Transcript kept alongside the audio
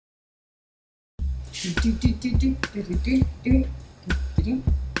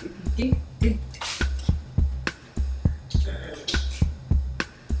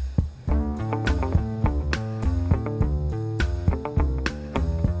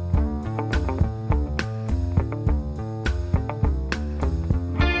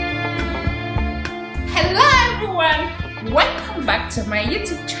Welcome back to my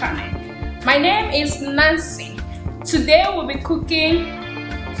YouTube channel. My name is Nancy. Today we'll be cooking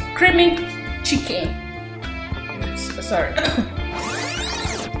creamy chicken. Sorry.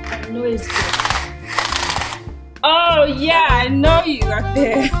 I know it's good. Oh yeah, I know you are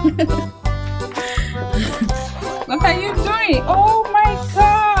there. What are you doing? Oh my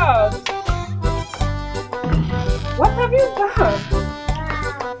god. What have you done?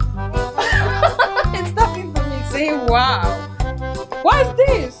 It's talking to me saying wow. What is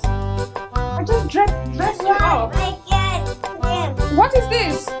this? I just dressed you up. What is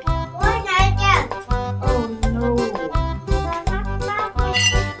this? Oh no.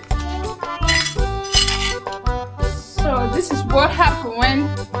 So this is what happened when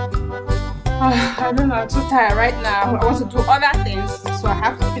I don't know, I'm too tired right now. I want to do other things, so I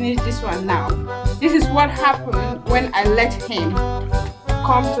have to finish this one now. This is what happened when I let him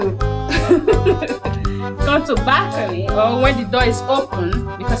come to come to balcony, or when the door is open,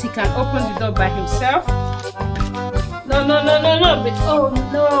 because he can open the door by himself. No, but oh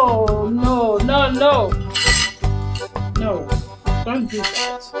no, don't do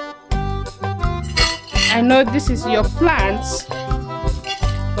that. I know this is your plants,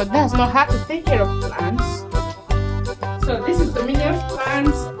 but that's not how to take care of plants. So this is Dominion's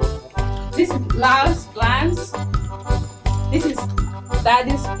plants, this is Lao's plants, this is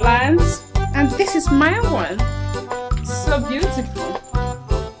Daddy's plants, and this is my one. So beautiful.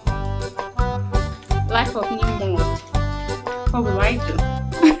 Life of new mode. What will I do?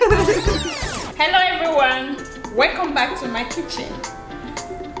 Hello everyone, welcome back to my kitchen.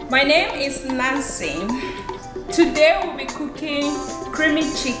 My name is Nancy. Today we'll be cooking creamy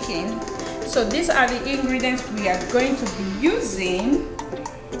chicken. So these are the ingredients we are going to be using.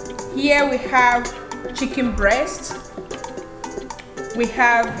 Here we have chicken breast, we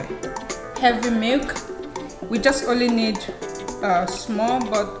have heavy milk. We just only need small,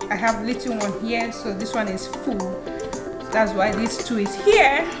 but I have little one here, so this one is full. That's why this two is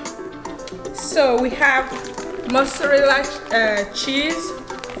here. So we have mozzarella cheese.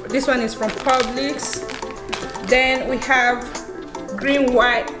 This one is from Publix. Then we have green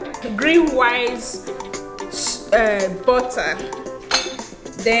wise butter.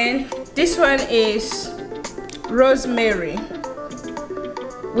 Then this one is rosemary.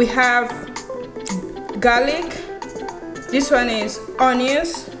 We have garlic. This one is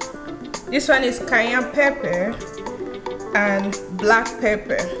onions. This one is cayenne pepper and black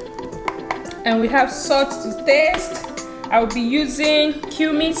pepper. And we have salt to taste. I'll be using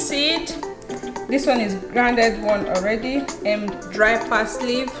cumin seed. This one is grounded one already, and dry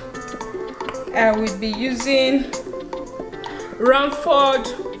parsley. I will be using Rumford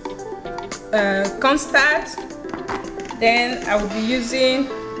cornstarch. Then I will be using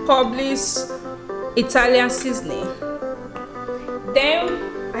Publix Italian seasoning. Then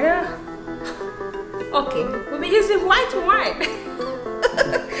okay, we'll be using white wine.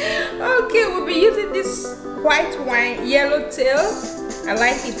 Okay, we'll be using this white wine, yellowtail. I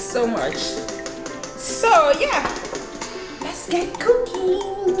like it so much. So yeah, let's get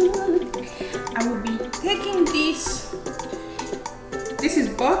cooking. I will be taking this. This is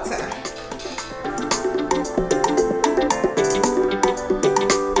butter.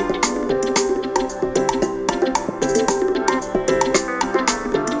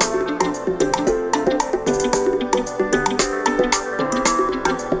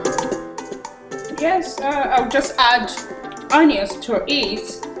 Yes, I'll just add onions to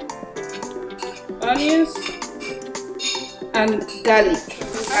it. Onions and garlic.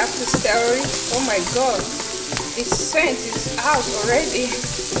 I have to stir it. Oh my god, the scent is out already.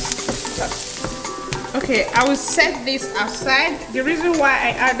 Okay, I will set this aside. The reason why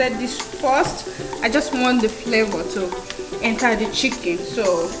I added this first, I just want the flavor to enter the chicken,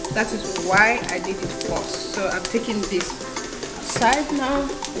 so that is why I did it first. So I'm taking this aside now.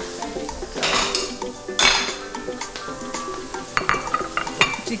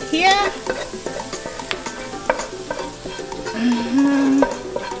 Put it here.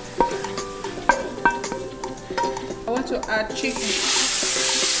 I want to add chicken.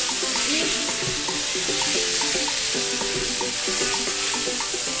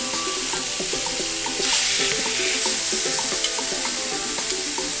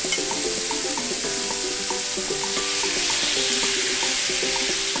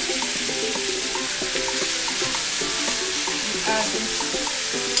 add the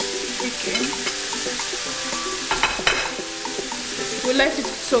chicken. We let it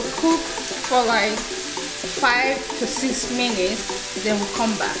to cook for like 5 to 6 minutes, then we'll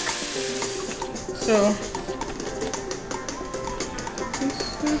come back. So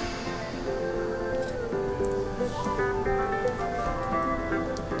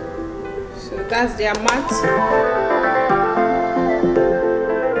that's the amount.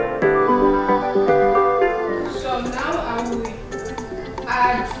 So now I will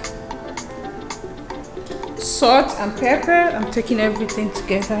add salt and pepper. I'm taking everything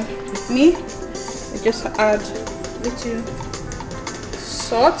together with me. I just add little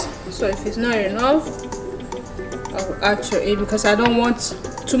salt. So if it's not enough, I will add to it because I don't want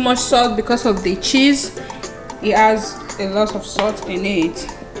too much salt because of the cheese. It has a lot of salt in it,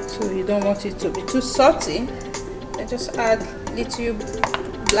 so you don't want it to be too salty. I just add little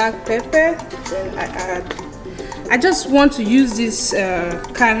black pepper. Then I just want to use this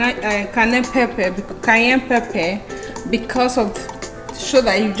cayenne pepper because of so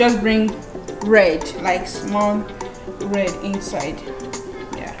that you just bring red, like small red inside.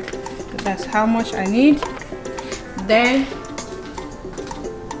 Yeah, that's how much I need. Then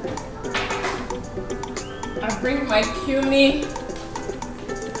I bring my cumin.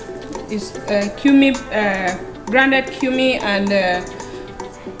 Is grounded cumin and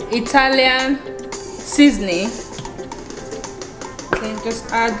Italian seasoning. Then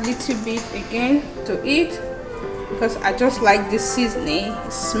just add little bit again to it because I just like this seasoning.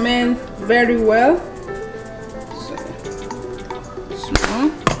 It smells very well. So small.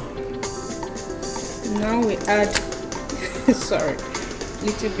 Now we add sorry,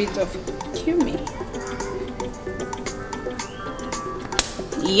 little bit of cumin.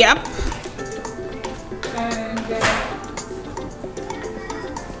 Yep. And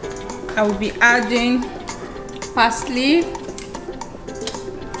I will be adding parsley, a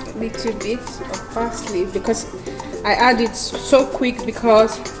little bit of parsley because I add it so quick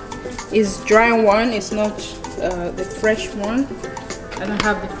because it's dry one, it's not the fresh one. I don't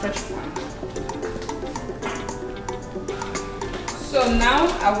have the fresh one. So now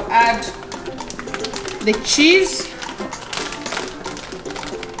I will add the cheese.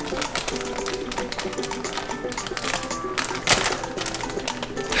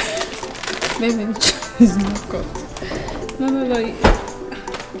 Maybe the cheese is not cooked. No.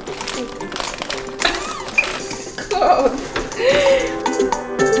 God.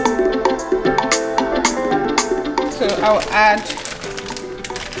 So I'll add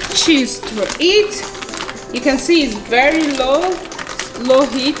cheese to it. You can see it's very low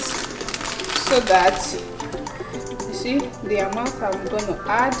heat, so that you see the amount I'm going to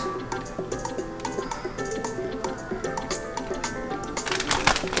add.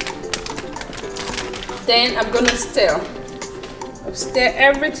 Then I'm gonna stir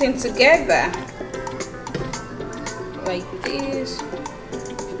everything together like this.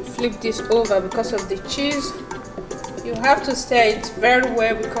 Flip this over because of the cheese. You have to stir it very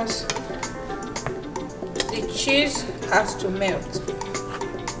well because the cheese has to melt.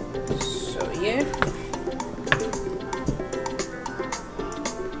 So yeah.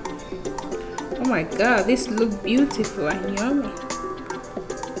 Oh my god, this looks beautiful and yummy.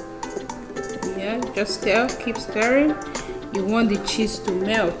 Yeah, just stir, keep stirring. You want the cheese to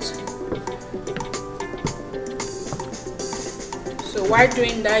melt. So while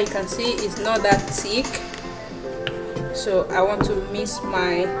doing that, you can see it's not that thick. So I want to mix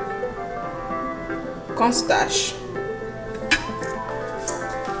my cornstarch.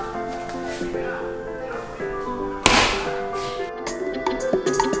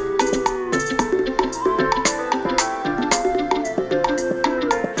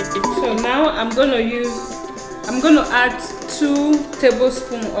 I'm gonna add 2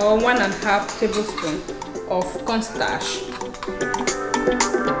 tablespoons or 1.5 tablespoons of cornstarch.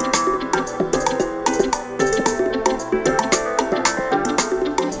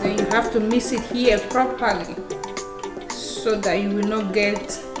 Then you have to mix it here properly so that you will not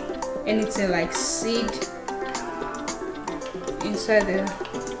get anything like seed inside the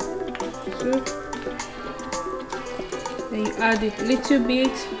soup. Then you add it a little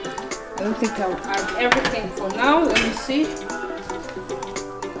bit. I don't think I'll add everything for now. Let me see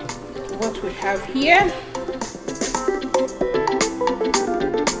what we have here.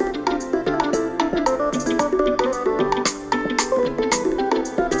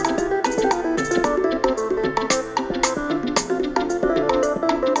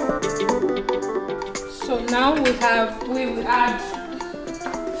 So now we will add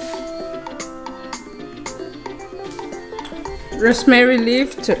rosemary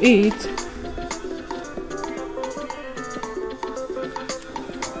leaf to it.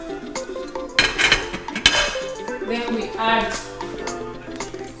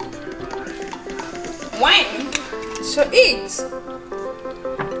 to eat.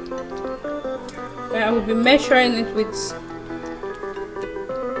 I will be measuring it with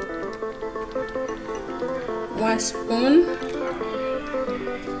 1 spoon.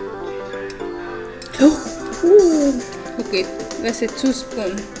 Ooh. Okay, let's say 2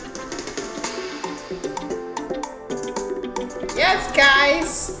 spoons. Yes,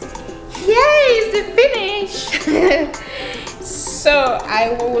 guys, here is the finish. So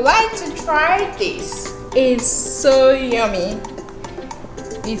I would like to try this. It's so yummy.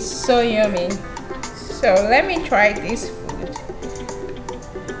 It's so yummy. So let me try this food.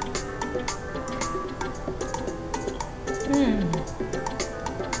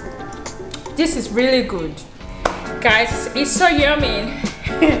 This is really good, guys. It's so yummy.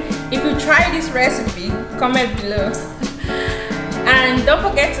 If you try this recipe, comment below. And don't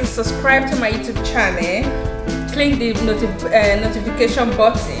forget to subscribe to my YouTube channel. Click the notification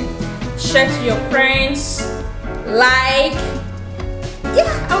button. Share to your friends. Like.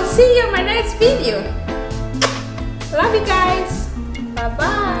 Yeah, I'll see you in my next video. Love you guys. Bye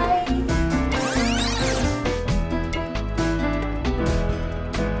bye.